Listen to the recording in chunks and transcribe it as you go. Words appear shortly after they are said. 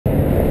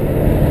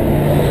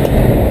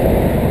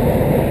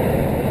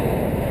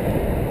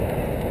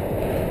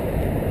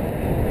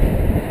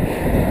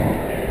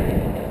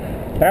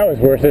That was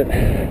worth it.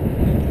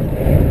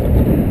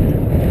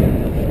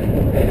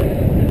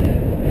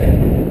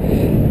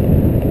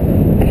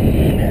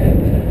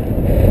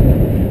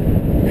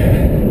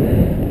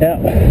 Yeah,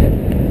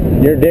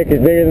 your dick is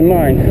bigger than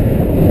mine.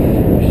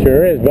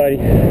 Sure is, buddy.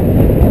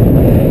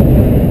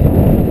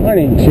 Why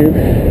didn't you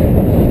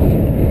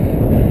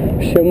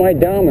show my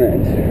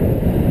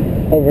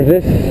dominance over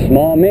this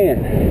small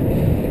man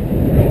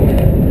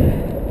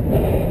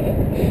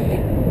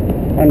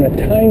on a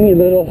tiny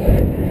little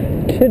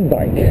kid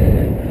bike?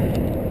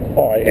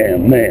 I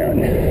am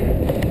man.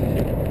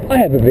 I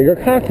have a bigger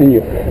cock than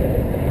you.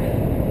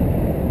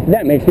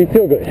 That makes me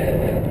feel good.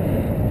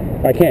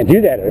 I can't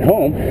do that at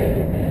home,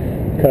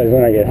 because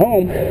when I get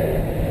home,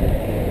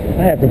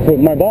 I have to put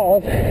my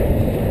balls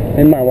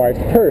in my wife's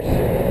purse.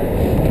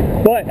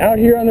 But out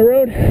here on the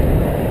road,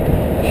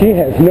 she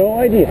has no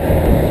idea.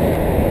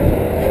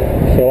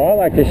 So I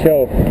like to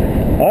show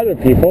other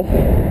people,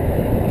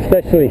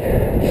 especially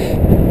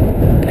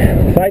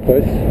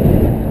cyclists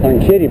on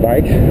kiddie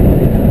bikes,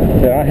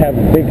 that I have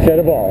a big set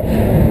of balls.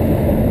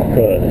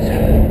 Because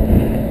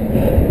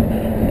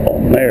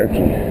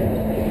American.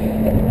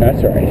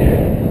 That's right.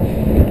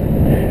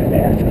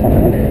 Ass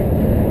clown.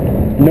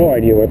 No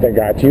idea what that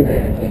got you.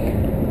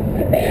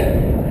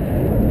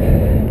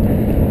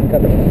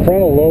 Got the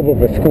frontal lobe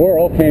of a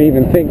squirrel, can't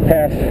even think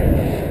past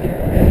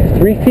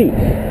 3 feet.